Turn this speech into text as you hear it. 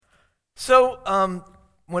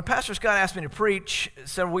When Pastor Scott asked me to preach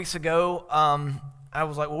several weeks ago, I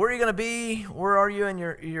was like, well, where are you going to be? Where are you in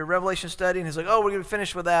your Revelation study? And he's like, oh, we're going to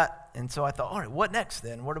finish with that. And so I thought, all right, what next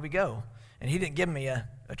then? Where do we go? And he didn't give me a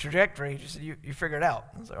trajectory. He just said, you figure it out.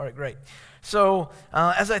 I was like, all right, great. So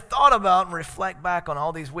as I thought about and reflect back on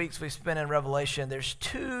all these weeks we spent in Revelation, there's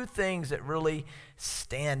two things that really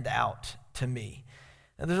stand out to me.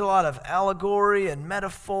 And there's a lot of allegory and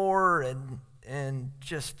metaphor and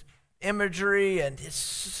just imagery, and it's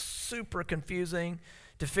super confusing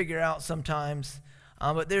to figure out sometimes.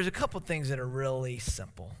 But there's a couple things that are really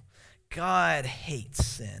simple. God hates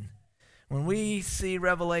sin. When we see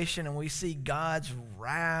Revelation and we see God's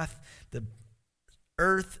wrath, the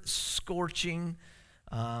earth-scorching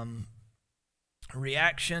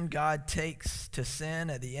reaction God takes to sin,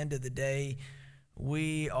 at the end of the day,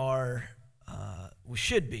 we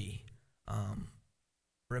should be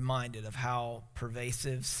reminded of how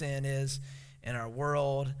pervasive sin is in our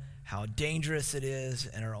world, how dangerous it is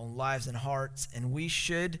in our own lives and hearts, and we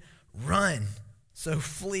should run. So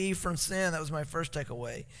flee from sin. That was my first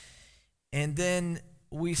takeaway. And then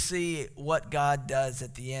we see what God does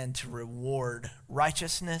at the end to reward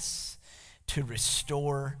righteousness, to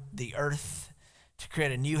restore the earth, to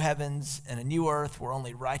create a new heavens and a new earth where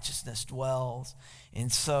only righteousness dwells. And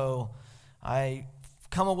so I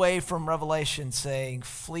come away from Revelation saying,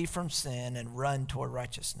 flee from sin and run toward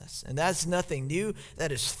righteousness. And that's nothing new.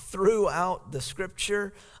 That is throughout the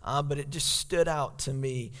Scripture, but it just stood out to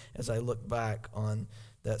me as I look back on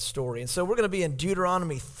that story. And so we're going to be in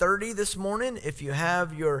Deuteronomy 30 this morning. If you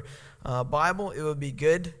have your Bible, it would be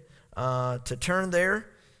good to turn there.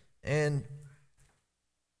 And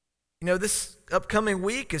this upcoming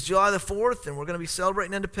week is July the 4th, and we're going to be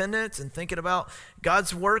celebrating independence and thinking about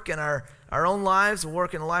God's work in our own lives and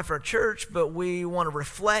work in the life of our church, but we want to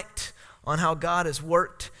reflect on how God has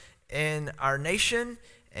worked in our nation.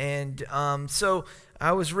 And so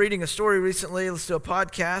I was reading a story recently, listened to a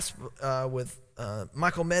podcast with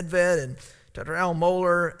Michael Medved and Dr. Al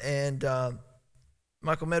Mohler, and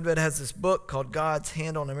Michael Medved has this book called God's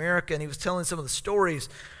Hand on America, and he was telling some of the stories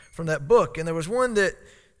from that book. And there was one that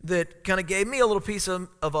kind of gave me a little piece of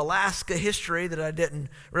Alaska history that I didn't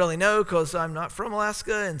really know because I'm not from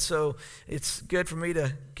Alaska, and so it's good for me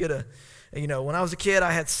to get when I was a kid,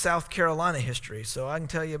 I had South Carolina history, so I can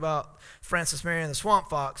tell you about Francis Marion the Swamp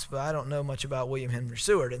Fox, but I don't know much about William Henry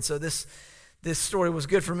Seward, and so this story was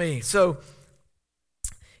good for me. So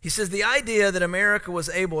he says the idea that America was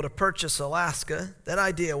able to purchase Alaska, that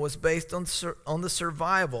idea was based on the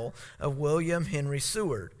survival of William Henry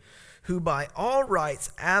Seward, who by all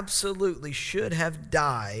rights absolutely should have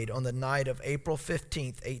died on the night of April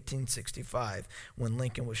 15th, 1865, when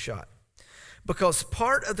Lincoln was shot. Because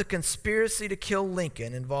part of the conspiracy to kill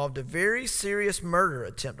Lincoln involved a very serious murder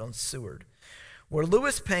attempt on Seward, where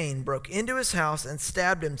Lewis Payne broke into his house and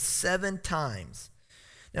stabbed him 7 times.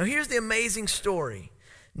 Now here's the amazing story.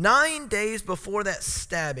 9 days before that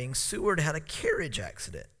stabbing, Seward had a carriage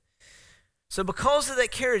accident. So because of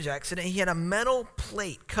that carriage accident, he had a metal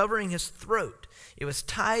plate covering his throat. It was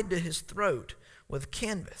tied to his throat with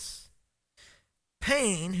canvas.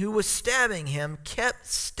 Payne, who was stabbing him, kept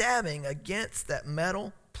stabbing against that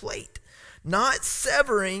metal plate, not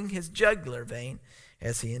severing his jugular vein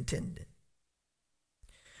as he intended.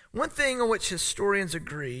 One thing on which historians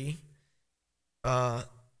agree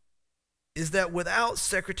is that without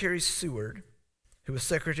Secretary Seward, who was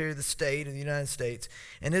Secretary of the State of the United States,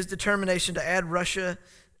 and his determination to add Russia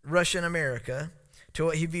and America to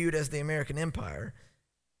what he viewed as the American empire,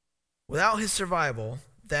 without his survival,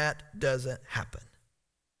 that doesn't happen.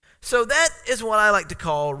 So that is what I like to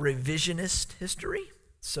call revisionist history.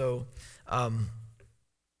 So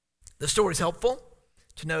the story's helpful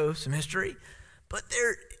to know some history, but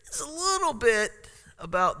there is a little bit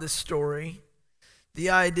about this story,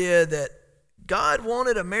 the idea that God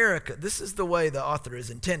wanted America, this is the way the author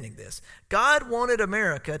is intending this. God wanted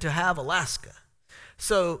America to have Alaska.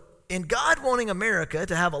 So in God wanting America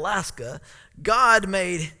to have Alaska, God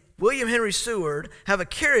made William Henry Seward have a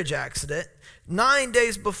carriage accident 9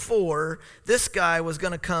 days before this guy was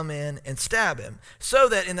going to come in and stab him, so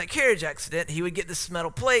that in that carriage accident, he would get this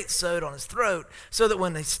metal plate sewed on his throat, so that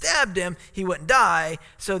when they stabbed him, he wouldn't die,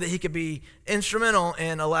 so that he could be instrumental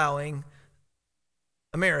in allowing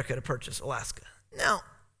America to purchase Alaska. Now,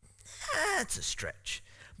 that's a stretch.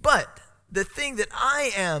 But the thing that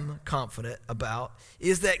I am confident about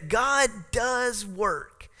is that God does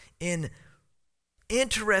work in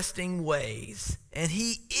interesting ways, and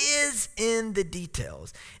he is in the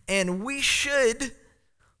details. And we should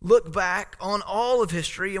look back on all of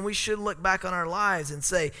history, and we should look back on our lives and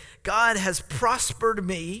say, God has prospered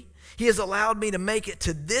me He has allowed me to make it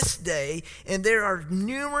to this day, and there are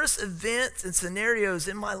numerous events and scenarios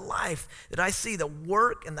in my life that I see the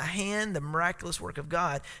work and the miraculous work of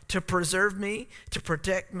God to preserve me, to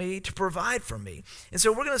protect me, to provide for me. And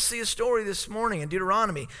so we're going to see a story this morning in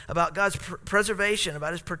Deuteronomy about God's preservation,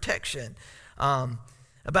 about his protection,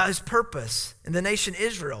 about his purpose in the nation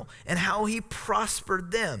Israel, and how he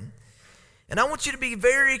prospered them. And I want you to be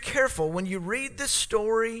very careful when you read this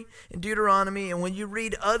story in Deuteronomy and when you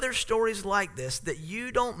read other stories like this, that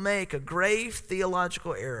you don't make a grave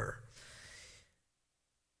theological error.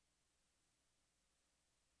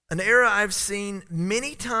 An error I've seen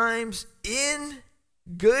many times in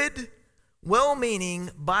good, well-meaning,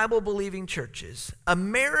 Bible-believing churches.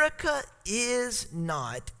 America is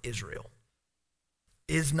not Israel.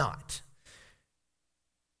 Is not.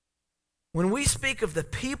 When we speak of the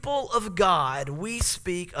people of God, we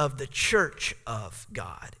speak of the church of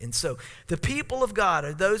God. And so the people of God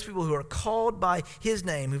are those people who are called by his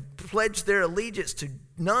name, who pledge their allegiance to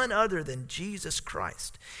none other than Jesus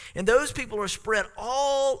Christ. And those people are spread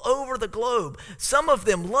all over the globe. Some of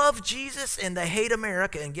them love Jesus and they hate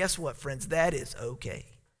America. And guess what, friends? That is okay.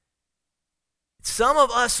 Some of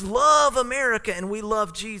us love America and we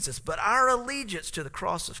love Jesus, but our allegiance to the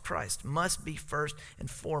cross of Christ must be first and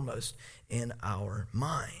foremost in our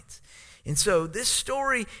minds. And so this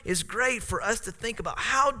story is great for us to think about,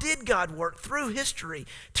 how did God work through history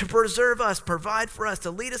to preserve us, provide for us, to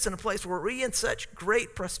lead us in a place where we're in such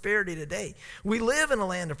great prosperity today. We live in a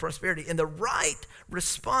land of prosperity, and the right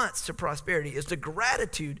response to prosperity is the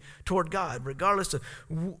gratitude toward God, regardless of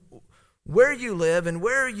where you live and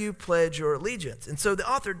where you pledge your allegiance. And so the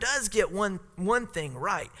author does get one thing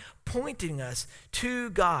right, pointing us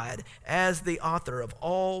to God as the author of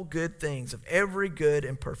all good things, of every good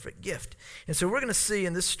and perfect gift. And so we're going to see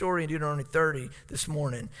in this story in Deuteronomy 30 this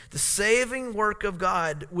morning, the saving work of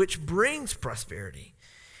God which brings prosperity,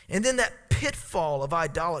 and then that pitfall of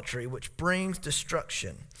idolatry which brings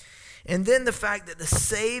destruction. And then the fact that the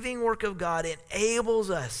saving work of God enables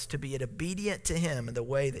us to be obedient to him in the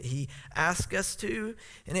way that he asked us to.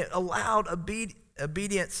 And it allowed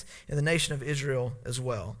obedience in the nation of Israel as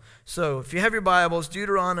well. So if you have your Bibles,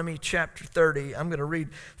 Deuteronomy chapter 30, I'm going to read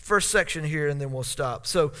first section here and then we'll stop.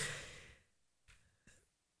 So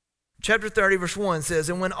chapter 30, verse 1 says,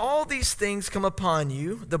 "And when all these things come upon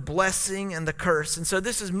you, the blessing and the curse." And so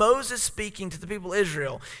this is Moses speaking to the people of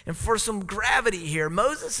Israel. And for some gravity here,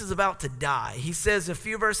 Moses is about to die. He says a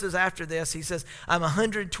few verses after this, he says, "I'm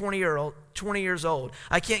 120 years old.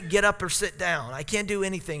 I can't get up or sit down. I can't do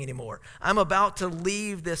anything anymore. I'm about to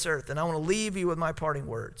leave this earth, and I want to leave you with my parting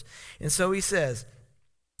words." And so he says,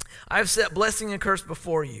 "I have set blessing and curse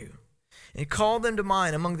before you, and call them to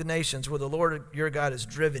mind among the nations where the Lord your God has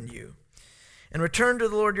driven you. And return to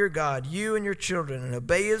the Lord your God, you and your children, and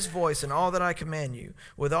obey his voice in all that I command you,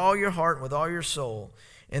 with all your heart and with all your soul.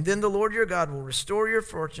 And then the Lord your God will restore your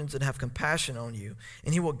fortunes and have compassion on you,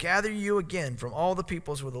 and he will gather you again from all the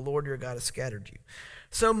peoples where the Lord your God has scattered you."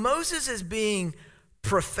 So Moses is being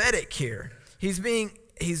prophetic here. He's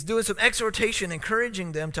doing some exhortation,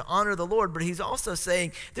 encouraging them to honor the Lord, but he's also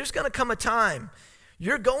saying there's going to come a time.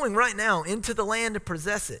 You're going right now into the land to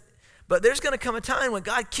possess it. But there's going to come a time when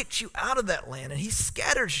God kicks you out of that land and he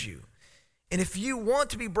scatters you. And if you want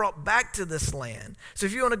to be brought back to this land, so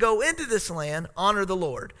if you want to go into this land, honor the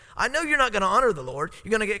Lord. I know you're not going to honor the Lord. You're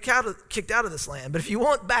going to get kicked out of this land. But if you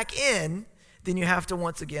want back in, then you have to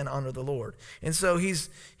once again honor the Lord. And so he's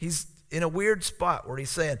in a weird spot where he's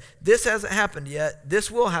saying, this hasn't happened yet. This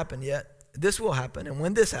will happen yet. This will happen, and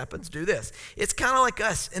when this happens, do this. It's kind of like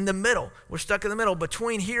us in the middle. We're stuck in the middle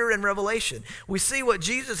between here and Revelation. We see what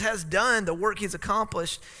Jesus has done, the work he's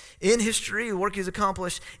accomplished in history, the work he's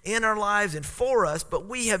accomplished in our lives and for us, but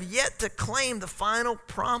we have yet to claim the final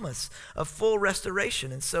promise of full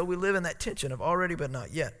restoration, and so we live in that tension of already but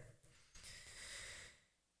not yet.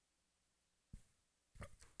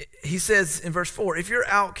 He says in verse 4, "If you're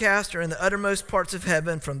outcast or in the uttermost parts of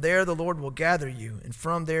heaven, from there the Lord will gather you, and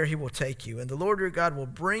from there he will take you. And the Lord your God will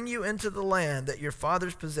bring you into the land that your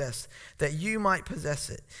fathers possessed, that you might possess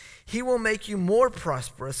it. He will make you more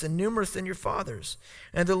prosperous and numerous than your fathers.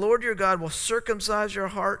 And the Lord your God will circumcise your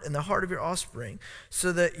heart and the heart of your offspring,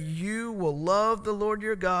 so that you will love the Lord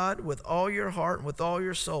your God with all your heart and with all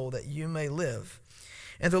your soul, that you may live.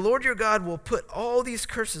 And the Lord your God will put all these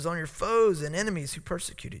curses on your foes and enemies who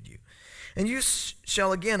persecuted you. And you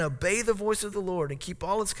shall again obey the voice of the Lord and keep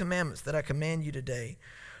all his commandments that I command you today.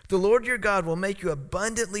 The Lord your God will make you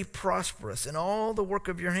abundantly prosperous in all the work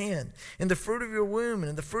of your hand, in the fruit of your womb,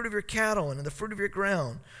 and in the fruit of your cattle, and in the fruit of your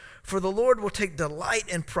ground. For the Lord will take delight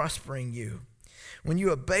in prospering you. When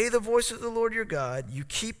you obey the voice of the Lord your God, you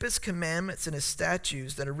keep his commandments and his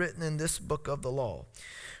statutes that are written in this book of the law.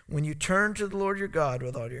 When you turn to the Lord your God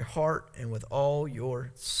with all your heart and with all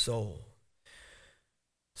your soul.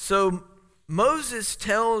 So Moses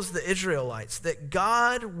tells the Israelites that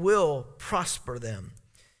God will prosper them.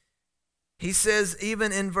 He says,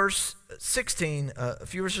 even in verse 16, a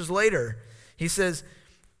few verses later, he says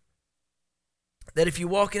that if you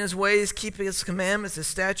walk in his ways, keep his commandments, his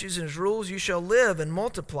statutes, and his rules, you shall live and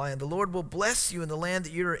multiply, and the Lord will bless you in the land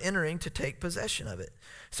that you are entering to take possession of it.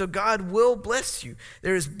 So God will bless you.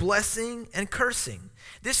 There is blessing and cursing.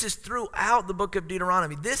 This is throughout the book of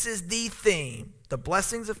Deuteronomy. This is the theme. The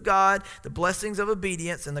blessings of God, the blessings of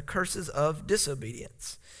obedience, and the curses of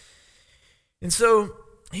disobedience. And so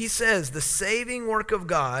he says the saving work of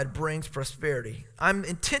God brings prosperity. I'm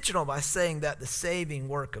intentional by saying that, the saving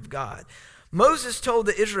work of God. Moses told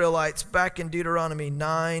the Israelites back in Deuteronomy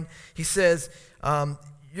 9, he says,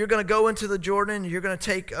 you're going to go into the Jordan, you're going to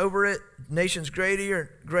take over it, nations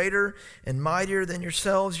greater and mightier than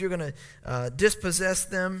yourselves, you're going to dispossess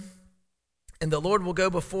them, and the Lord will go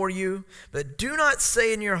before you. But do not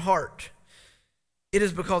say in your heart, it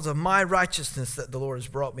is because of my righteousness that the Lord has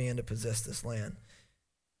brought me in to possess this land.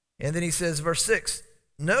 And then he says, verse 6,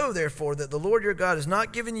 know, therefore, that the Lord your God has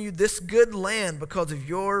not given you this good land because of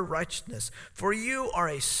your righteousness, for you are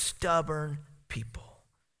a stubborn people.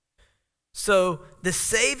 So the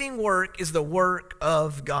saving work is the work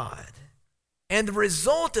of God. And the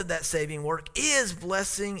result of that saving work is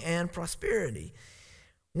blessing and prosperity.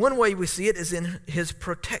 One way we see it is in his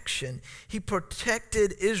protection. He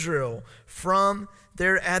protected Israel from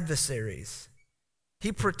their adversaries.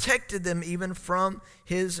 He protected them even from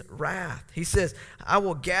his wrath. He says, I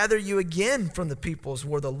will gather you again from the peoples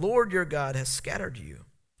where the Lord your God has scattered you.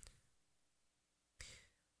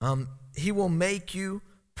 He will make you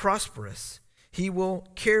prosperous. He will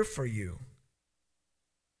care for you.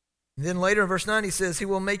 And then later in verse 9 he says, he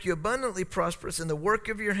will make you abundantly prosperous in the work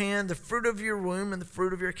of your hand, the fruit of your womb, and the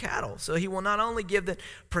fruit of your cattle. So he will not only give them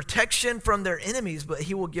protection from their enemies, but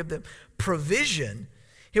he will give them provision.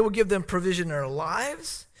 He will give them provision in their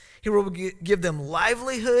lives. He will give them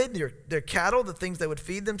livelihood, their cattle, the things they would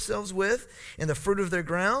feed themselves with, and the fruit of their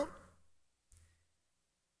ground.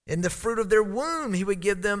 In the fruit of their womb, he would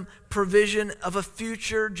give them provision of a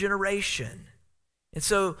future generation. And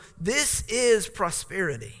so this is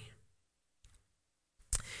prosperity.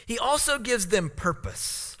 He also gives them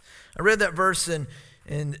purpose. I read that verse in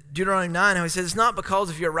Deuteronomy 9, how he says, it's not because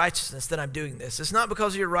of your righteousness that I'm doing this. It's not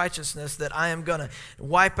because of your righteousness that I am going to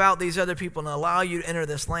wipe out these other people and allow you to enter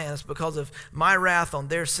this land. It's because of my wrath on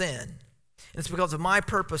their sin. And it's because of my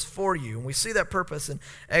purpose for you. And we see that purpose in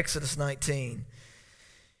Exodus 19.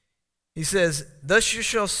 He says, thus you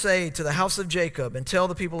shall say to the house of Jacob and tell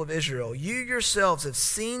the people of Israel, you yourselves have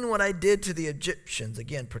seen what I did to the Egyptians,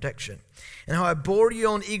 again, protection, and how I bore you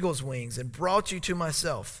on eagle's wings and brought you to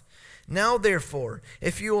myself. Now, therefore,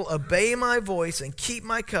 if you will obey my voice and keep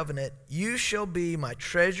my covenant, you shall be my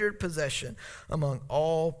treasured possession among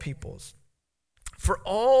all peoples. For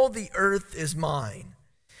all the earth is mine,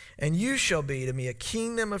 and you shall be to me a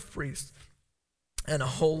kingdom of priests and a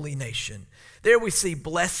holy nation. There we see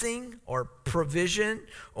blessing or provision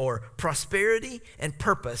or prosperity and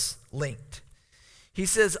purpose linked. He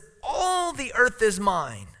says, all the earth is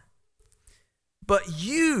mine, but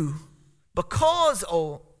you, because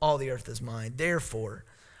all the earth is mine, therefore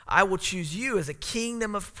I will choose you as a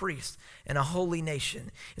kingdom of priests and a holy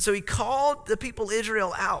nation. And so he called the people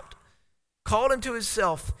Israel out, called them to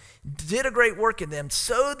himself, did a great work in them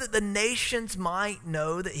so that the nations might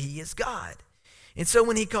know that he is God. And so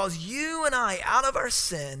when he calls you and I out of our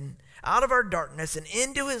sin, out of our darkness, and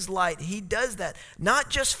into his light, he does that not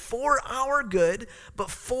just for our good,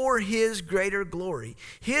 but for his greater glory.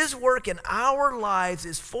 His work in our lives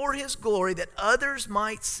is for his glory, that others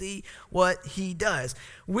might see what he does.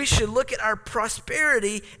 We should look at our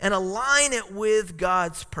prosperity and align it with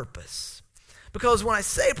God's purpose. Because when I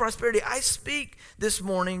say prosperity, I speak this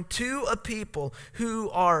morning to a people who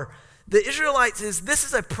are the Israelites. This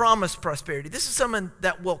is a promised prosperity. This is something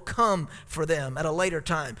that will come for them at a later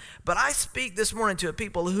time. But I speak this morning to a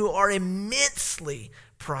people who are immensely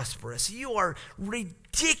prosperous. You are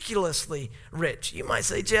ridiculously rich. You might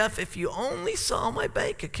say, Jeff, if you only saw my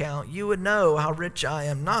bank account, you would know how rich I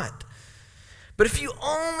am not. But if you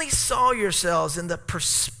only saw yourselves in the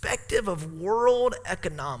perspective of world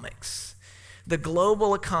economics, the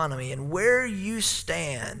global economy, and where you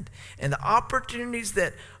stand, and the opportunities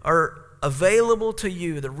that are available to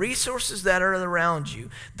you, the resources that are around you,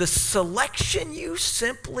 the selection you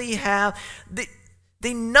simply have,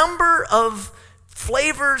 the number of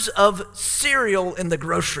flavors of cereal in the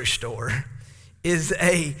grocery store is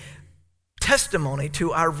a testimony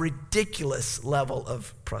to our ridiculous level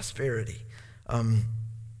of prosperity. And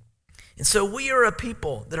so we are a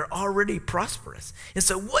people that are already prosperous. And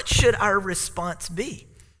so what should our response be?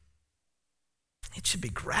 It should be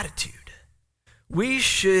gratitude. We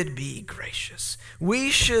should be gracious. We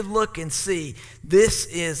should look and see, this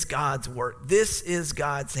is God's work. This is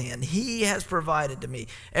God's hand. He has provided to me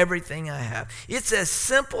everything I have. It's as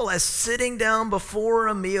simple as sitting down before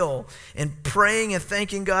a meal and praying and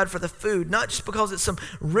thanking God for the food, not just because it's some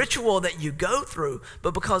ritual that you go through,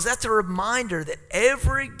 but because that's a reminder that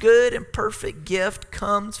every good and perfect gift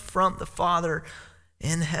comes from the Father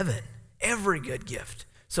in heaven. Every good gift.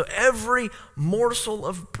 So every morsel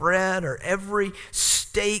of bread or every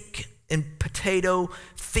steak and potato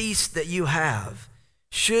feast that you have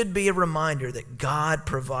should be a reminder that God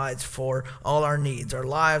provides for all our needs, our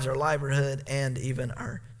lives, our livelihood, and even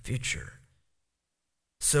our future.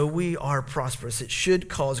 So we are prosperous. It should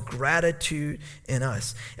cause gratitude in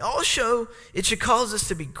us. Also, it should cause us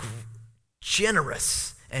to be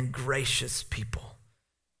generous and gracious people.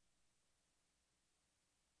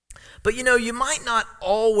 But you might not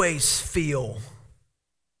always feel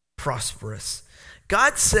prosperous.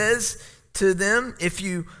 God says to them, if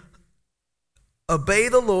you obey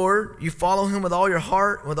the Lord, you follow him with all your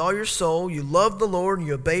heart, with all your soul, you love the Lord and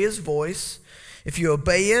you obey his voice. If you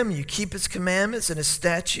obey him, you keep his commandments and his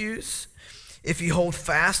statutes. If you hold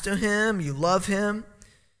fast to him, you love him,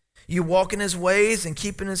 you walk in his ways and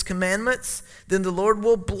keep in his commandments, then the Lord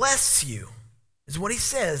will bless you. Is what he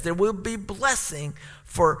says. There will be blessing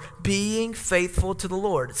for being faithful to the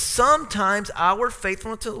Lord. Sometimes our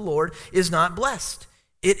faithfulness to the Lord is not blessed.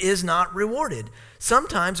 It is not rewarded.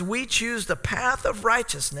 Sometimes we choose the path of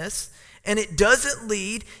righteousness and it doesn't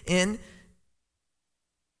lead in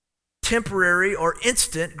temporary or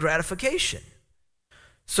instant gratification.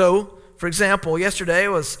 So, for example, yesterday I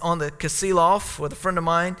was on the Kasilof with a friend of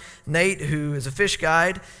mine, Nate, who is a fish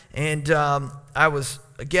guide, and I was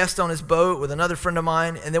a guest on his boat with another friend of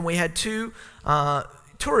mine, and then we had two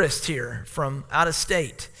tourists here from out of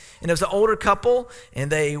state. And it was an older couple,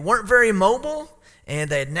 and they weren't very mobile,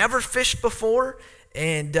 and they had never fished before,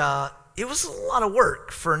 and it was a lot of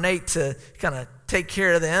work for Nate to kind of take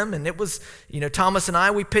care of them. And it was, Thomas and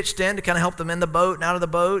I, we pitched in to kind of help them in the boat and out of the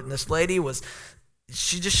boat, and this lady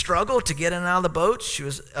she just struggled to get in and out of the boat. She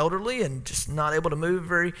was elderly and just not able to move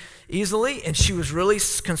very easily. And she was really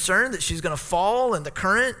concerned that she's going to fall in the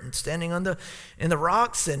current and standing in the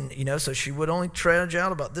rocks. And, so she would only trudge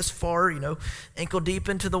out about this far, ankle deep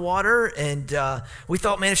into the water. And we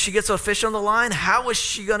thought, man, if she gets a fish on the line, how is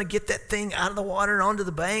she going to get that thing out of the water and onto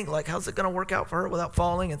the bank? Like, how's it going to work out for her without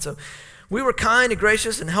falling? And so we were kind and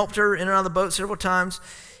gracious and helped her in and out of the boat several times.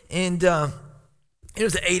 And it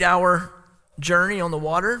was an 8-hour journey on the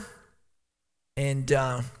water, and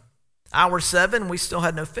hour 7 we still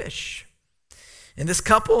had no fish. And this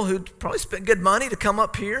couple who probably spent good money to come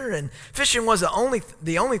up here, and fishing was the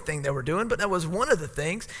only thing they were doing, but that was one of the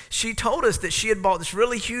things. She told us that she had bought this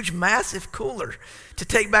really huge, massive cooler to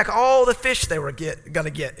take back all the fish they were going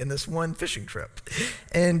to get in this one fishing trip.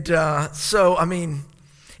 And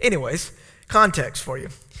anyways, context for you.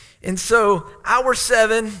 And so hour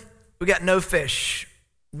 7, we got no fish.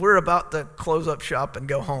 We're about to close up shop and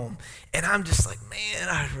go home. And I'm just like, man,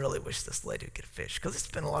 I really wish this lady would get a fish, because it's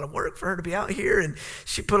been a lot of work for her to be out here. And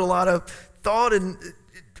she put a lot of thought and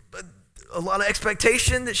a lot of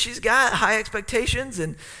expectation that she's got, high expectations,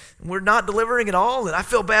 and we're not delivering at all. And I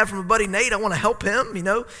feel bad for my buddy Nate. I want to help him.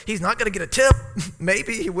 He's not going to get a tip.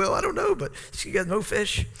 Maybe he will. I don't know. But she got no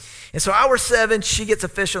fish. And so hour 7, she gets a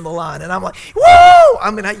fish on the line. And I'm like, whoa!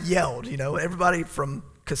 I yelled, everybody from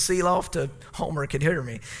Kasilof to Homer could hear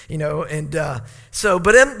me, and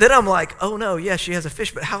but then I'm like, oh no, yeah, she has a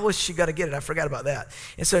fish, but how was she going to get it? I forgot about that.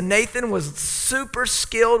 And so Nathan was super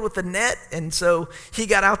skilled with the net, and so he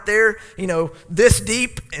got out there, this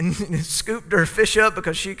deep and scooped her fish up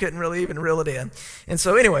because she couldn't really even reel it in. And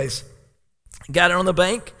so anyways, got it on the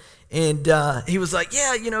bank, and he was like,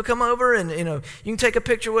 yeah, come over and, you can take a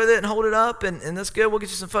picture with it and hold it up, and that's good. We'll get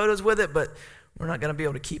you some photos with it, but we're not going to be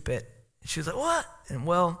able to keep it. And she was like, what? And it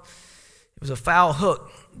was a foul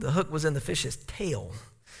hook. The hook was in the fish's tail.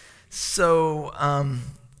 So,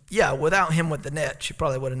 without him with the net, she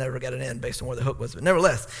probably would have never got it in based on where the hook was. But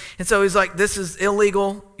nevertheless. And so he's like, this is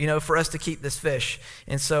illegal, for us to keep this fish.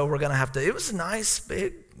 And so we're going to have to, it was a nice,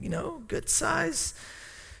 big, good size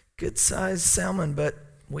salmon, but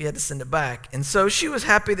we had to send it back. And so she was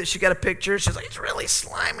happy that she got a picture. She was like, it's really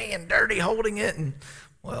slimy and dirty holding it. And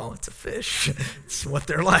well, it's a fish. It's what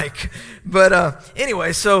they're like. But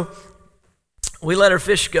anyway, so we let our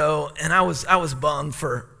fish go, and I was bummed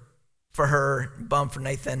for her, bummed for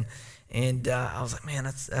Nathan, and I was like, man,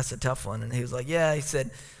 that's a tough one. And he was like, yeah. He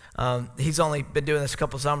said he's only been doing this a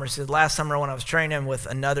couple summers. He said last summer when I was training with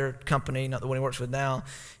another company, not the one he works with now,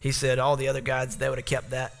 he said all the other guides, they would have kept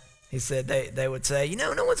that. He said they would say,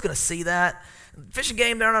 no one's going to see that. Fishing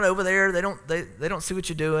game, they're not over there. They don't see what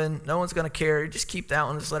you're doing. No one's going to care. Just keep that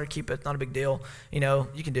one. Just let her keep it. It's not a big deal. You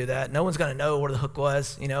can do that. No one's going to know where the hook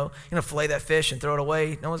was. You're going to fillet that fish and throw it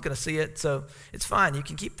away. No one's going to see it. So it's fine. You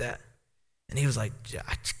can keep that. And he was like,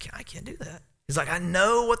 I can't do that. He's like, I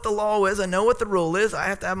know what the law is. I know what the rule is. I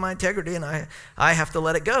have to have my integrity, and I have to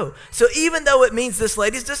let it go. So even though it means this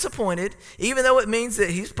lady's disappointed, even though it means that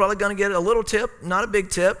he's probably going to get a little tip, not a big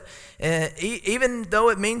tip, and even though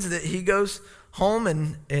it means that he goes home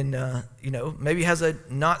and maybe has a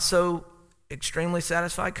not so extremely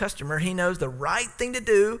satisfied customer, he knows the right thing to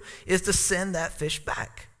do is to send that fish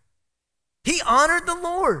back. He honored the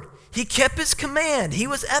Lord. He kept his command. He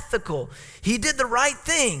was ethical. He did the right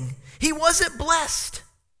thing. He wasn't blessed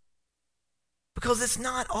because it's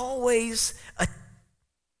not always a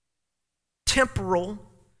temporal,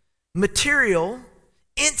 material,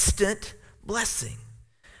 instant blessing.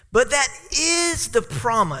 But that is the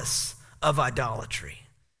promise of idolatry.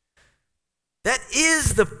 That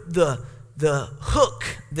is the hook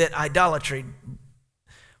that idolatry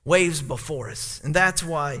waves before us. And that's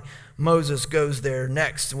why Moses goes there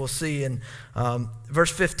next. We'll see in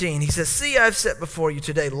verse 15. He says, see, I've set before you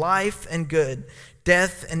today life and good,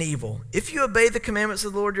 death and evil. If you obey the commandments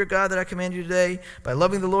of the Lord your God that I command you today, by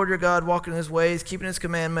loving the Lord your God, walking in his ways, keeping his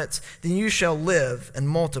commandments, then you shall live and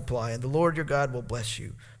multiply, and the Lord your God will bless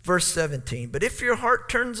you. Verse 17, but if your heart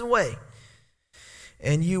turns away,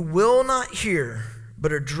 and you will not hear,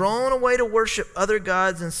 but are drawn away to worship other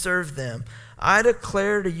gods and serve them, I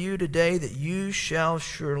declare to you today that you shall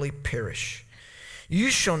surely perish. You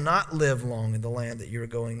shall not live long in the land that you are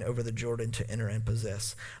going over the Jordan to enter and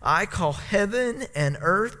possess. I call heaven and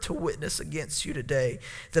earth to witness against you today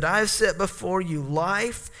that I have set before you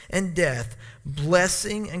life and death,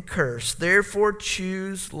 blessing and curse. Therefore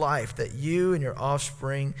choose life that you and your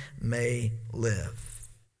offspring may live.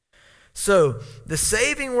 So the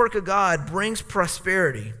saving work of God brings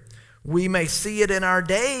prosperity. We may see it in our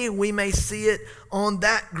day. We may see it on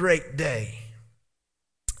that great day.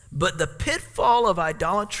 But the pitfall of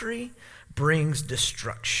idolatry brings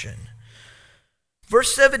destruction.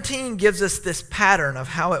 Verse 17 gives us this pattern of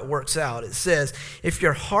how it works out. It says, if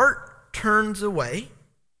your heart turns away,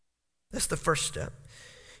 that's the first step,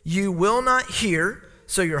 you will not hear,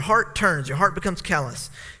 so your heart turns, your heart becomes callous.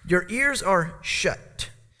 Your ears are shut.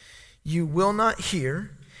 You will not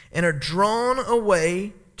hear and are drawn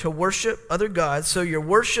away to worship other gods. So your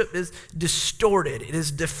worship is distorted. It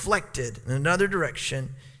is deflected in another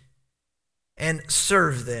direction. And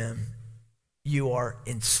serve them. You are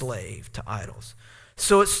enslaved to idols.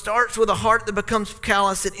 So it starts with a heart that becomes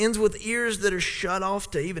callous. It ends with ears that are shut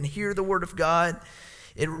off to even hear the word of God.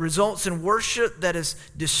 It results in worship that is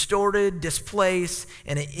distorted, displaced,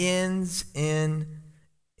 and it ends in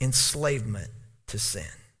enslavement to sin.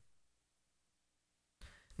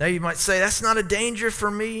 Now you might say, that's not a danger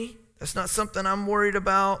for me. That's not something I'm worried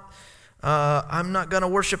about. I'm not going to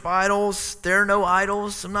worship idols. There are no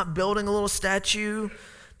idols. I'm not building a little statue.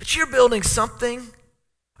 But you're building something.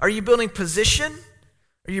 Are you building position?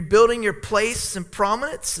 Are you building your place and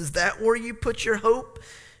prominence? Is that where you put your hope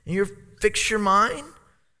and you fix your mind?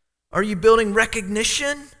 Are you building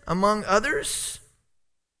recognition among others?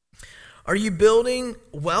 Are you building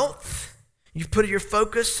wealth? You've put your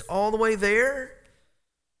focus all the way there?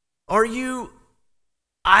 Are you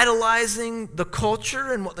idolizing the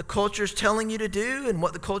culture and what the culture is telling you to do and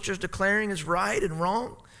what the culture is declaring is right and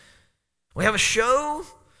wrong? We have a show,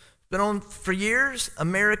 been on for years,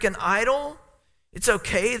 American Idol. It's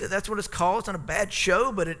okay that that's what it's called. It's not a bad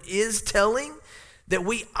show, but it is telling that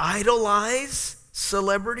we idolize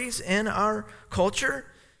celebrities in our culture,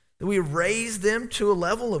 that we raise them to a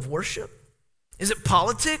level of worship. Is it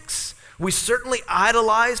politics? We certainly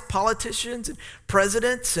idolize politicians and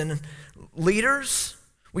presidents and leaders.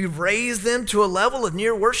 We raise them to a level of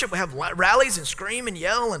near worship. We have rallies and scream and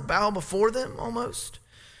yell and bow before them almost.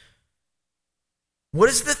 What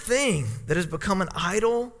is the thing that has become an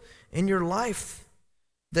idol in your life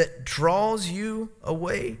that draws you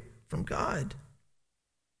away from God?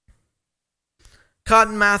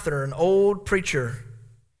 Cotton Mather, an old preacher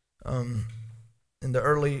in the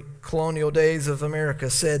early colonial days of America,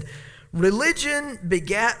 said, religion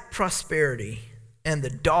begat prosperity, and the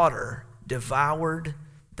daughter devoured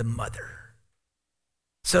the mother.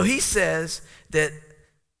 So he says that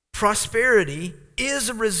prosperity is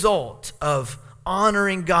a result of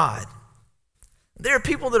honoring God. There are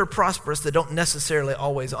people that are prosperous that don't necessarily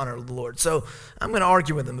always honor the Lord. So I'm going to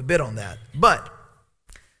argue with them a bit on that. But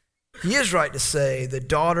he is right to say the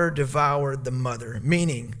daughter devoured the mother,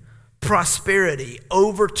 meaning prosperity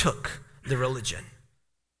overtook the religion.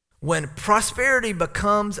 When prosperity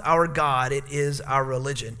becomes our God, it is our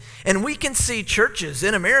religion. And we can see churches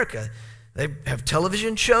in America, they have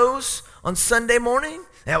television shows on Sunday morning.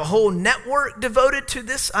 They have a whole network devoted to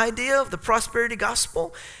this idea of the prosperity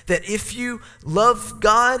gospel, that if you love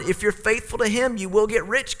God, if you're faithful to him, you will get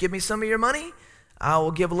rich. Give me some of your money. I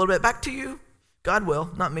will give a little bit back to you. God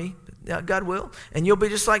will, not me. God will. And you'll be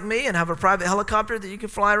just like me and have a private helicopter that you can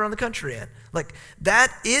fly around the country in. Like,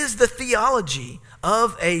 that is the theology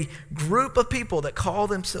of a group of people that call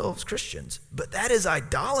themselves Christians. But that is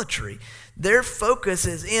idolatry. Their focus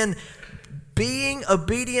is in being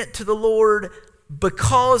obedient to the Lord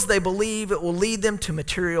because they believe it will lead them to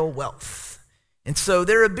material wealth. And so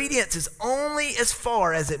their obedience is only as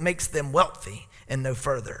far as it makes them wealthy and no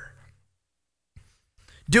further.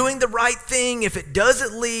 Doing the right thing, if it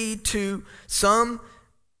doesn't lead to some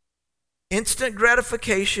instant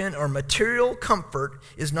gratification or material comfort,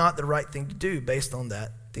 is not the right thing to do based on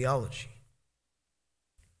that theology.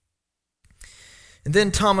 And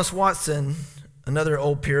then Thomas Watson, another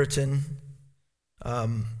old Puritan,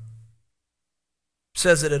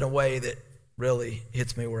 says it in a way that really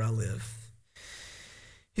hits me where I live.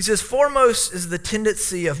 He says, foremost is the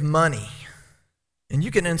tendency of money. And you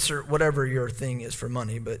can insert whatever your thing is for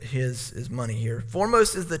money, but his is money here.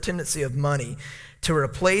 Foremost is the tendency of money to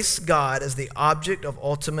replace God as the object of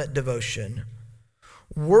ultimate devotion.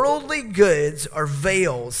 Worldly goods are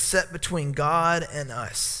veils set between God and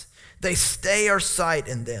us. They stay our sight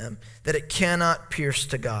in them, that it cannot pierce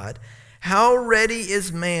to God. How ready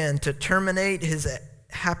is man to terminate his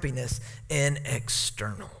happiness in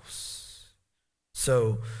externals?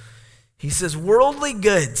 So he says worldly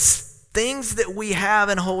goods, things that we have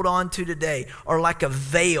and hold on to today, are like a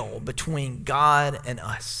veil between God and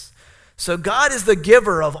us. So God is the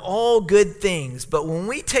giver of all good things, but when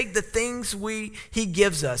we take the things he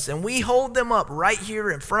gives us and we hold them up right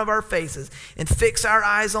here in front of our faces and fix our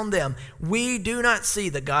eyes on them, we do not see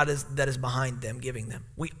the God that is behind them giving them.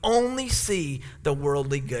 We only see the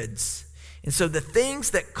worldly goods. And so the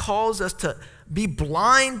things that cause us to be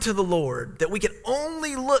blind to the Lord, that we can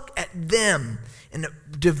only look at them and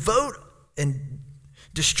devote and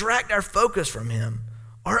distract our focus from him,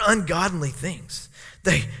 are ungodly things.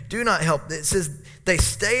 They do not help. It says they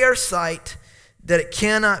stay our sight that it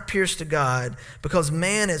cannot pierce to God, because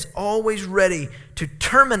man is always ready to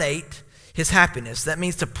terminate his happiness. That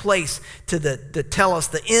means to place, to tell us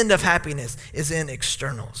the end of happiness is in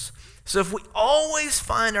externals. So if we always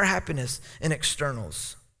find our happiness in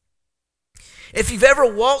externals, if you've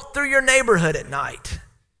ever walked through your neighborhood at night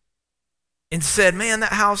and said, man,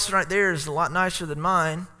 that house right there is a lot nicer than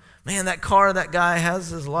mine. Man, that car that guy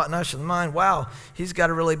has is a lot nicer than mine. Wow, he's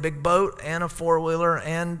got a really big boat and a four-wheeler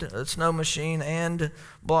and a snow machine and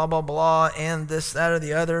blah, blah, blah, and this, that, or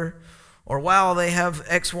the other. Or wow, they have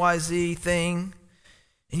XYZ thing.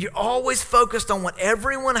 And you're always focused on what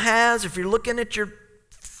everyone has. If you're looking at your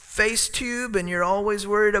face tube and you're always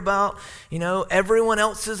worried about, everyone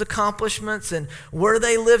else's accomplishments and where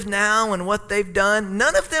they live now and what they've done.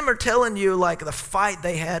 None of them are telling you like the fight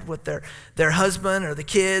they had with their husband or the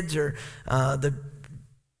kids, or the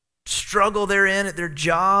struggle they're in at their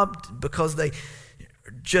job because they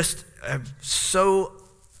just have so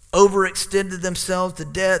overextended themselves to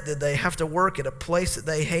debt that they have to work at a place that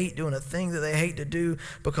they hate, doing a thing that they hate to do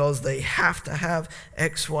because they have to have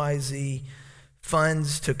XYZ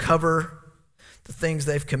funds to cover the things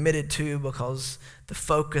they've committed to because the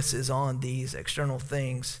focus is on these external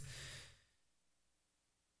things.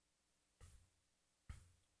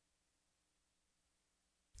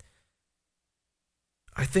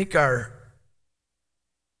 I think our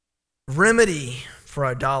remedy for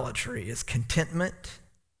idolatry is contentment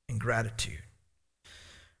and gratitude.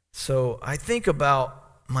 So I think about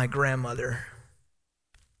my grandmother.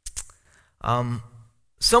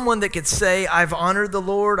 Someone that could say, I've honored the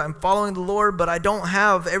Lord, I'm following the Lord, but I don't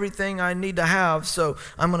have everything I need to have, so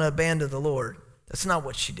I'm going to abandon the Lord. That's not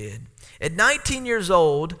what she did. At 19 years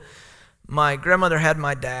old, my grandmother had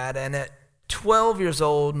my dad, and at 12 years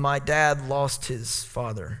old, my dad lost his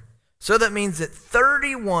father. So that means at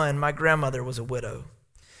 31, my grandmother was a widow.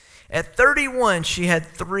 At 31, she had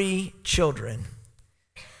 3 children.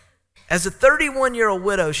 As a 31-year-old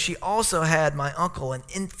widow, she also had my uncle, an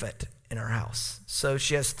infant, in her house. So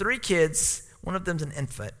she has 3 kids, one of them's an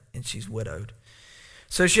infant, and she's widowed.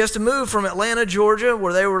 So she has to move from Atlanta, Georgia,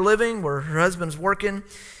 where they were living, where her husband's working,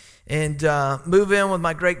 and move in with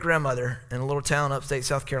my great-grandmother in a little town upstate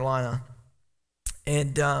South Carolina.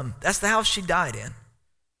 And that's the house she died in,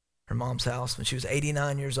 her mom's house. When she was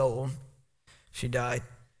 89 years old, she died.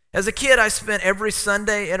 As a kid, I spent every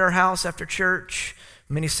Sunday at her house after church,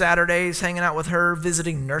 many Saturdays hanging out with her,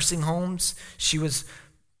 visiting nursing homes. She was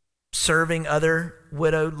serving other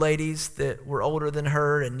widowed ladies that were older than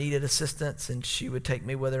her and needed assistance, and she would take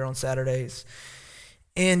me with her on Saturdays.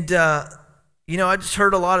 And, I just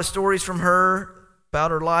heard a lot of stories from her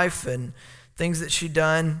about her life and things that she'd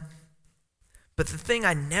done. But the thing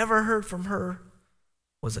I never heard from her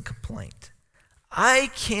was a complaint. I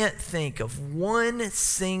can't think of one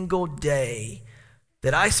single day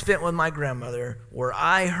that I spent with my grandmother where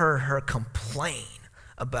I heard her complain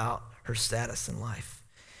about her status in life.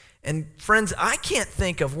 And friends, I can't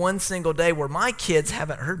think of one single day where my kids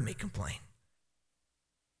haven't heard me complain.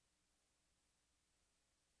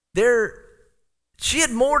 She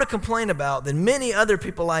had more to complain about than many other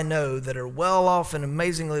people I know that are well off and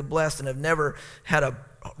amazingly blessed and have never had a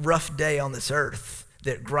rough day on this earth,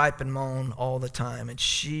 that gripe and moan all the time. And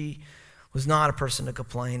she was not a person to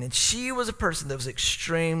complain. And she was a person that was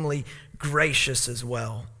extremely gracious as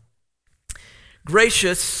well.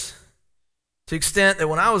 Gracious to the extent that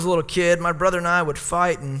when I was a little kid, my brother and I would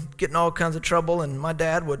fight and get in all kinds of trouble, and my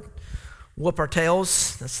dad would whoop our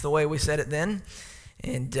tails. That's the way we said it then.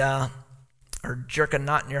 And or jerk a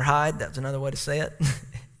knot in your hide. That's another way to say it.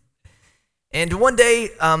 And one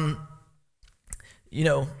day, my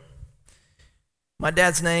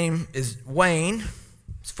dad's name is Wayne.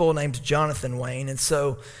 His full name's Jonathan Wayne. And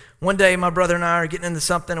so one day my brother and I are getting into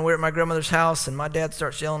something, and we're at my grandmother's house, and my dad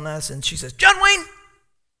starts yelling at us, and she says, "John Wayne!"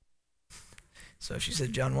 So she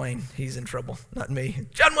said, "John Wayne, he's in trouble, not me.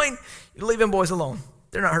 John Wayne, you leave them boys alone.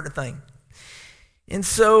 They're not hurting a thing." And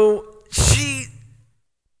so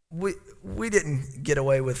we didn't get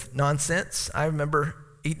away with nonsense. I remember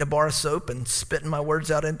eating a bar of soap and spitting my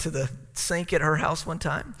words out into the sink at her house one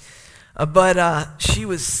time. But she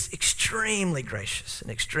was extremely gracious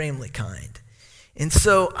and extremely kind. And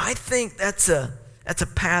so I think that's a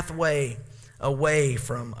pathway away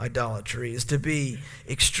from idolatry, is to be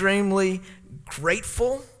extremely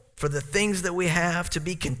grateful for the things that we have, to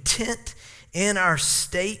be content in our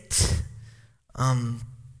state, and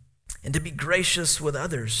to be gracious with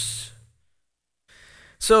others.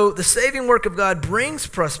 So the saving work of God brings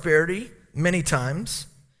prosperity many times.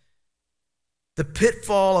 The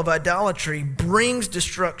pitfall of idolatry brings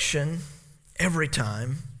destruction every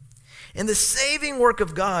time. And the saving work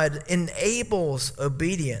of God enables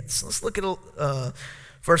obedience. Let's look at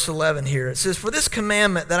verse 11 here. It says, "For this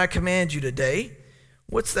commandment that I command you today,"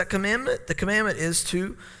 what's that commandment? The commandment is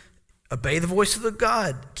to obey the voice of the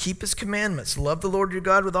God, keep his commandments, love the Lord your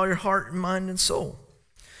God with all your heart and mind and soul.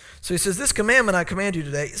 So he says, "This commandment I command you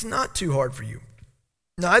today is not too hard for you,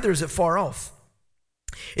 neither is it far off.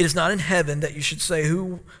 It is not in heaven that you should say,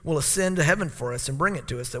 'Who will ascend to heaven for us and bring it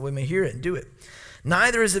to us that we may hear it and do it?'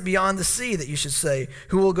 Neither is it beyond the sea that you should say,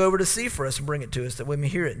 'Who will go over to sea for us and bring it to us that we may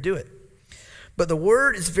hear it and do it?' But the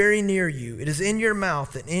word is very near you. It is in your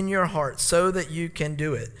mouth and in your heart so that you can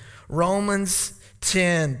do it." Romans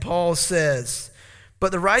 10, Paul says,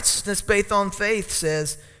 "But the righteousness based on faith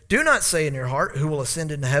says, 'Do not say in your heart, who will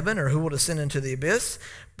ascend into heaven or who will descend into the abyss?'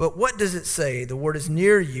 But what does it say? The word is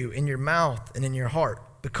near you, in your mouth and in your heart.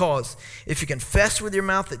 Because if you confess with your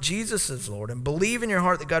mouth that Jesus is Lord and believe in your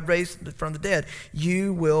heart that God raised him from the dead,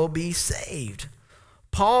 you will be saved."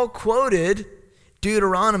 Paul quoted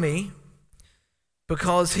Deuteronomy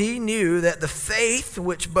because he knew that the faith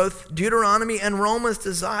which both Deuteronomy and Romans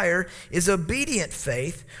desire is obedient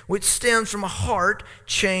faith, which stems from a heart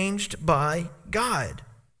changed by God.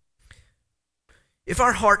 If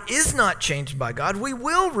our heart is not changed by God, we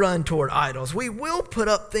will run toward idols. We will put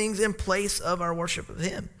up things in place of our worship of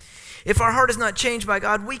him. If our heart is not changed by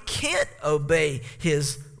God, we can't obey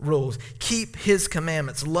his rules, keep his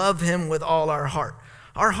commandments, love him with all our heart.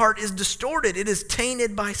 Our heart is distorted. It is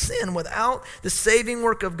tainted by sin. Without the saving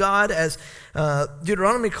work of God, as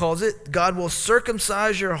Deuteronomy calls it, God will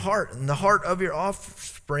circumcise your heart and the heart of your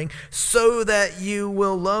offspring so that you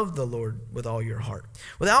will love the Lord with all your heart.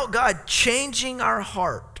 Without God changing our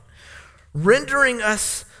heart, rendering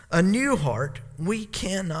us a new heart, we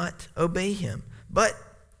cannot obey him. But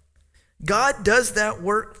God does that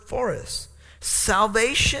work for us.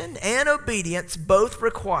 Salvation and obedience both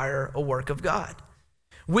require a work of God.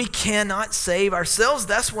 We cannot save ourselves.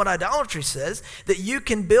 That's what idolatry says, that you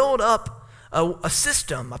can build up a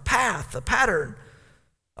system, a path, a pattern,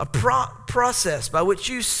 a process by which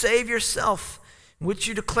you save yourself, in which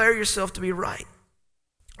you declare yourself to be right.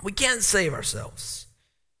 We can't save ourselves.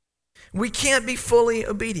 We can't be fully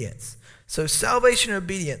obedient. So salvation and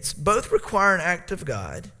obedience both require an act of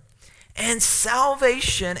God, and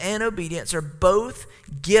salvation and obedience are both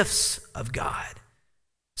gifts of God.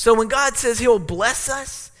 So when God says he will bless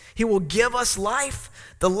us, he will give us life,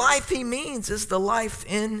 the life he means is the life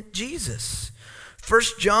in Jesus. 1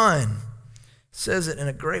 John says it in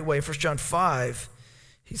a great way. 1 John 5,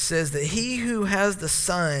 he says that he who has the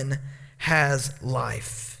Son has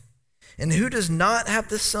life, and who does not have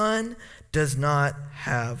the Son does not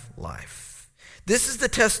have life. This is the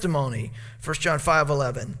testimony, 1 John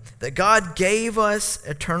 5:11, that God gave us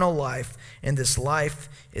eternal life, and this life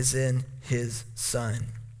is in his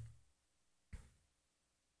Son.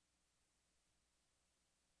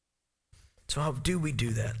 So how do we do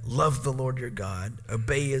that? Love the Lord your God,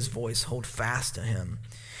 obey his voice, hold fast to him.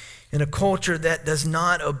 In a culture that does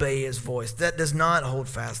not obey his voice, that does not hold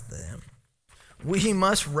fast to him, we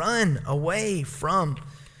must run away from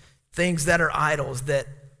things that are idols that,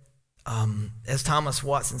 as Thomas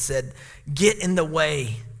Watson said, get in the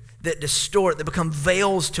way, that distort, that become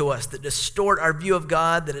veils to us, that distort our view of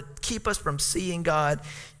God, that keep us from seeing God,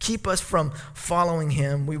 keep us from following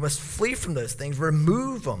him. We must flee from those things,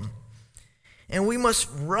 remove them. And we must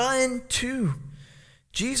run to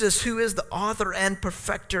Jesus, who is the author and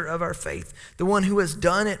perfecter of our faith, the one who has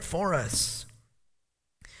done it for us.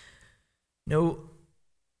 No,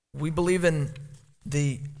 we believe in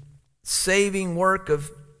the saving work of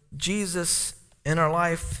Jesus in our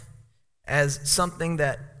life as something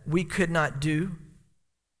that we could not do.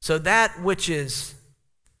 So that which is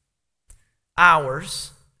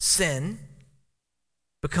ours, sin,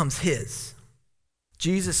 becomes his.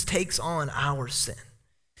 Jesus takes on our sin.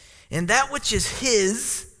 And that which is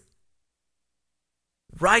his,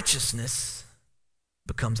 righteousness,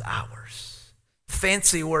 becomes ours.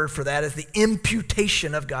 Fancy word for that is the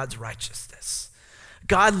imputation of God's righteousness.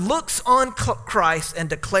 God looks on Christ and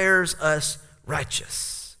declares us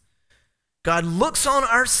righteous. God looks on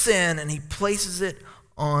our sin and he places it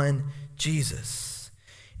on Jesus.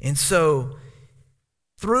 And so,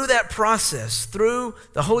 through that process, through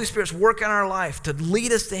the Holy Spirit's work in our life to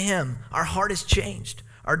lead us to him, our heart is changed.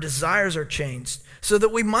 Our desires are changed so that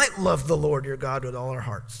we might love the Lord your God with all our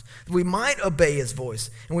hearts. We might obey his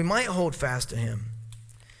voice and we might hold fast to him.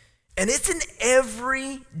 And it's an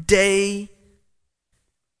everyday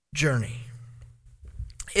journey.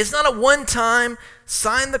 It's not a one-time,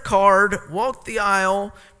 sign the card, walk the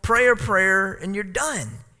aisle, pray a prayer, and you're done.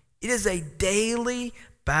 It is a daily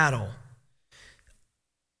battle.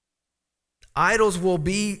 Idols will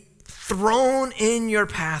be thrown in your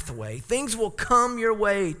pathway. Things will come your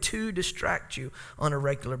way to distract you on a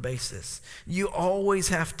regular basis. You always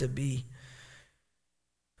have to be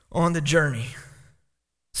on the journey.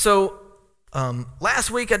 So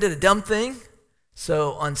last week I did a dumb thing.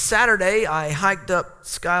 So on Saturday I hiked up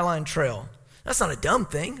Skyline Trail. That's not a dumb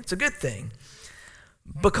thing. It's a good thing.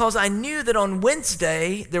 Because I knew that on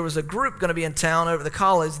Wednesday there was a group going to be in town over the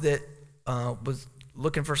college that was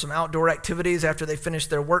looking for some outdoor activities after they finished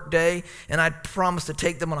their work day, and I'd promised to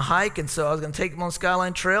take them on a hike, and so I was going to take them on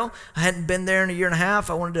Skyline Trail. I hadn't been there in a year and a half.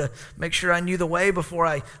 I wanted to make sure I knew the way before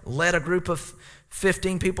I led a group of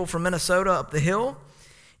 15 people from Minnesota up the hill.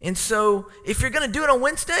 And so if you're going to do it on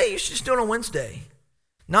Wednesday, you should just do it on Wednesday.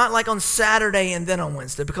 Not like on Saturday and then on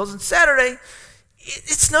Wednesday, because on Saturday,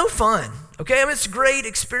 it's no fun, okay? I mean, it's a great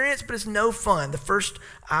experience, but it's no fun. The first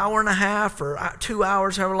hour and a half or 2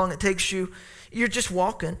 hours, however long it takes you, you're just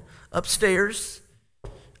walking upstairs,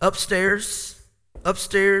 in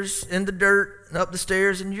the dirt, and up the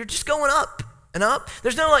stairs, and you're just going up and up.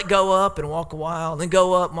 There's no like go up and walk a while, and then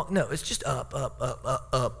go up. No, it's just up.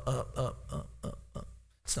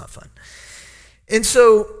 It's not fun. And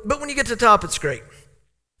so, but when you get to the top, it's great.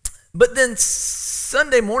 But then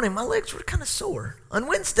Sunday morning, my legs were kind of sore. On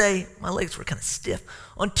Wednesday, my legs were kind of stiff.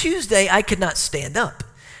 On Tuesday, I could not stand up.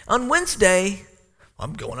 On Wednesday,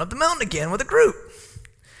 I'm going up the mountain again with a group.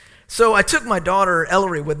 So I took my daughter,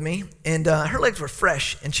 Ellery, with me, and her legs were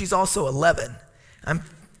fresh, and she's also 11. I'm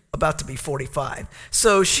about to be 45.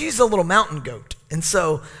 So she's a little mountain goat. And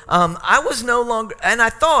so I was no longer, and I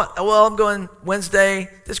thought, well, I'm going Wednesday,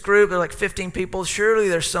 this group, they're like 15 people. Surely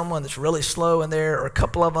there's someone that's really slow in there, or a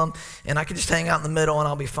couple of them, and I can just hang out in the middle and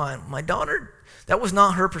I'll be fine. My daughter, that was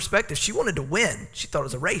not her perspective. She wanted to win. She thought it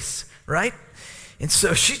was a race, right? And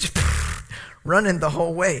so she just running the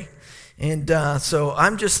whole way. And so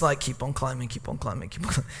I'm just like, keep on climbing, keep on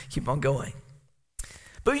going.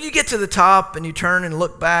 But when you get to the top and you turn and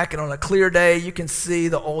look back, and on a clear day, you can see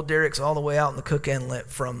the old derricks all the way out in the Cook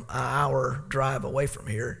Inlet from an hour drive away from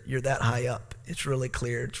here. You're that high up. It's really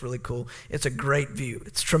clear. It's really cool. It's a great view.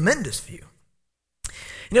 It's a tremendous view.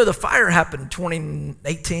 The fire happened in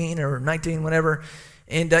 2018 or 19, whatever,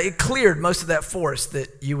 and it cleared most of that forest that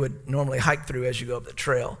you would normally hike through as you go up the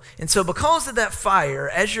trail. And so because of that fire,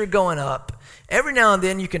 as you're going up, every now and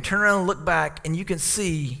then you can turn around and look back and you can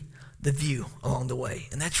see the view along the way.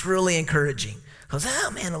 And that's really encouraging because,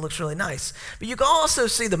 it looks really nice. But you can also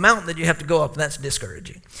see the mountain that you have to go up, and that's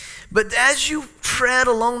discouraging. But as you tread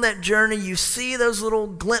along that journey, you see those little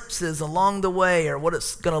glimpses along the way or what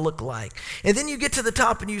it's going to look like. And then you get to the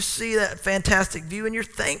top and you see that fantastic view, and you're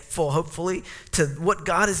thankful, hopefully, to what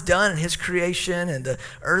God has done in his creation and the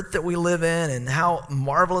earth that we live in and how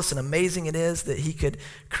marvelous and amazing it is that he could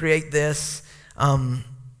create this. And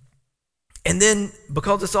then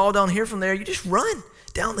because it's all down here from there, you just run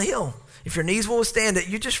down the hill. If your knees will withstand it,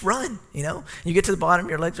 you just run, You get to the bottom,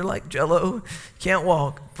 your legs are like Jell-O, can't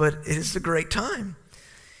walk, but it is a great time.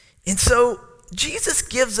 And so Jesus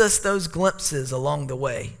gives us those glimpses along the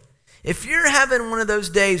way. If you're having one of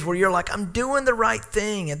those days where you're like, I'm doing the right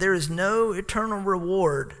thing and there is no eternal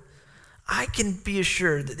reward, I can be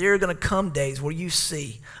assured that there are going to come days where you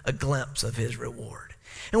see a glimpse of his reward.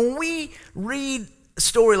 And when we read a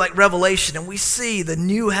story like Revelation and we see the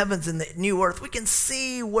new heavens and the new earth, we can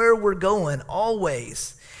see where we're going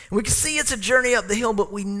always. And we can see it's a journey up the hill, but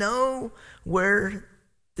we know where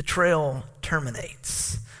the trail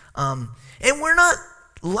terminates. And we're not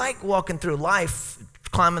like walking through life,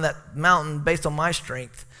 climbing that mountain based on my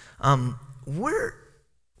strength. We're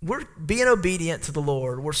being obedient to the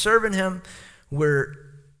Lord. We're serving him. We're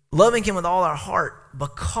loving him with all our heart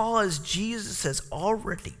because Jesus has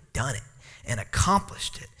already done it and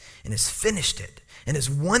accomplished it and has finished it and has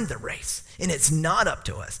won the race. And it's not up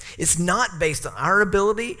to us. It's not based on our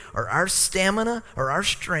ability or our stamina or our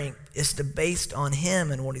strength. It's based on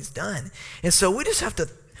him and what he's done. And so we just have to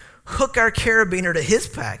hook our carabiner to his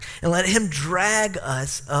pack and let him drag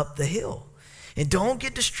us up the hill. And don't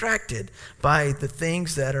get distracted by the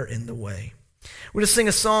things that are in the way. We're going to sing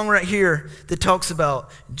a song right here that talks about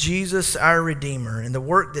Jesus, our Redeemer, and the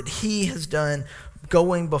work that he has done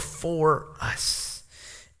going before us.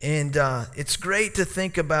 And it's great to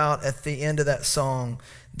think about at the end of that song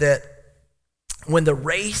that when the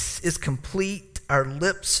race is complete, our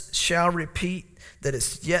lips shall repeat that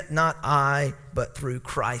it's yet not I, but through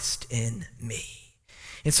Christ in me.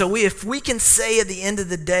 And so if we can say at the end of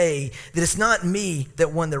the day that it's not me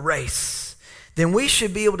that won the race, then we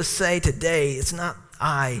should be able to say today it's not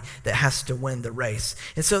I that has to win the race.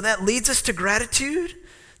 And so that leads us to gratitude.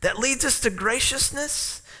 That leads us to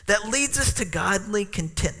graciousness. That leads us to godly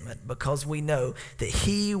contentment because we know that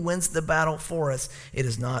he wins the battle for us. It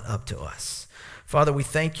is not up to us. Father, we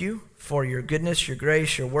thank you for your goodness, your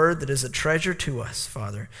grace, your word that is a treasure to us,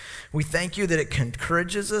 Father. We thank you that it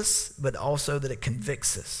encourages us, but also that it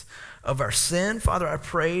convicts us of our sin. Father, I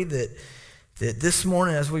pray that this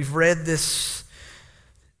morning as we've read this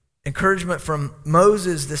encouragement from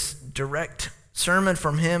Moses, this direct sermon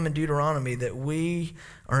from him in Deuteronomy, that we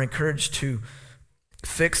are encouraged to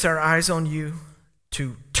fix our eyes on you,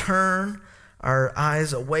 to turn our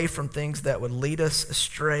eyes away from things that would lead us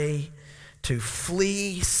astray, to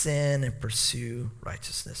flee sin and pursue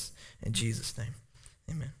righteousness. In Jesus' name,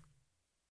 amen.